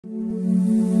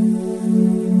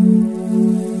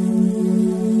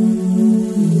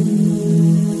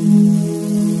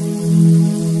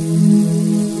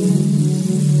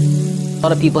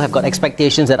lot of people have got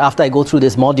expectations that after I go through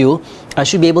this module, I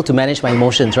should be able to manage my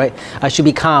emotions, right? I should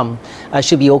be calm. I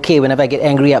should be okay whenever I get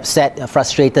angry, upset,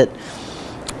 frustrated.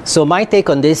 So my take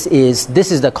on this is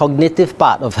the cognitive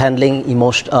part of handling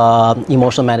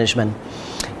emotional management.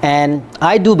 And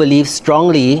I do believe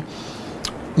strongly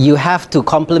you have to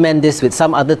complement this with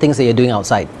some other things that you're doing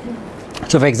outside.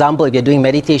 So for example, if you're doing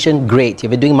meditation, great.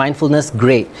 If you're doing mindfulness,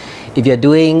 great. If you're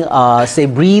doing, say,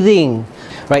 breathing,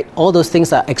 right? All those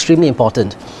things are extremely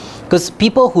important. Because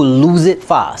people who lose it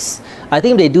fast, I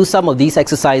think if they do some of these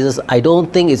exercises, I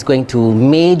don't think it's going to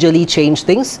majorly change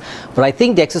things. But I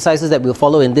think the exercises that we'll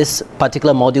follow in this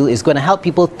particular module is going to help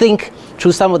people think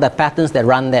through some of the patterns that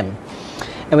run them.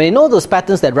 And when they know those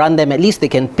patterns that run them, at least they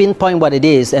can pinpoint what it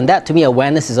is. And that, to me,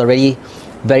 awareness is already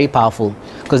very powerful.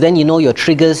 Because then you know your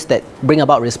triggers that bring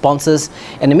about responses.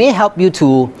 And it may help you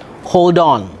to hold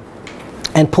on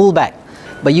and pull back.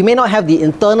 But you may not have the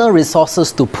internal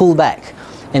resources to pull back.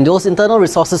 And those internal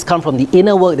resources come from the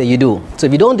inner work that you do. So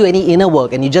if you don't do any inner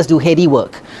work and you just do heady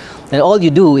work, then all you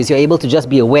do is you're able to just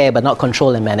be aware but not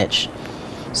control and manage.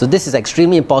 So this is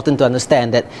extremely important to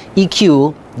understand that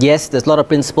EQ, yes, there's a lot of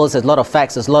principles, there's a lot of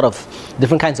facts, there's a lot of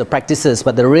different kinds of practices,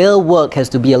 but the real work has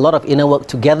to be a lot of inner work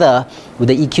together with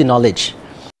the EQ knowledge.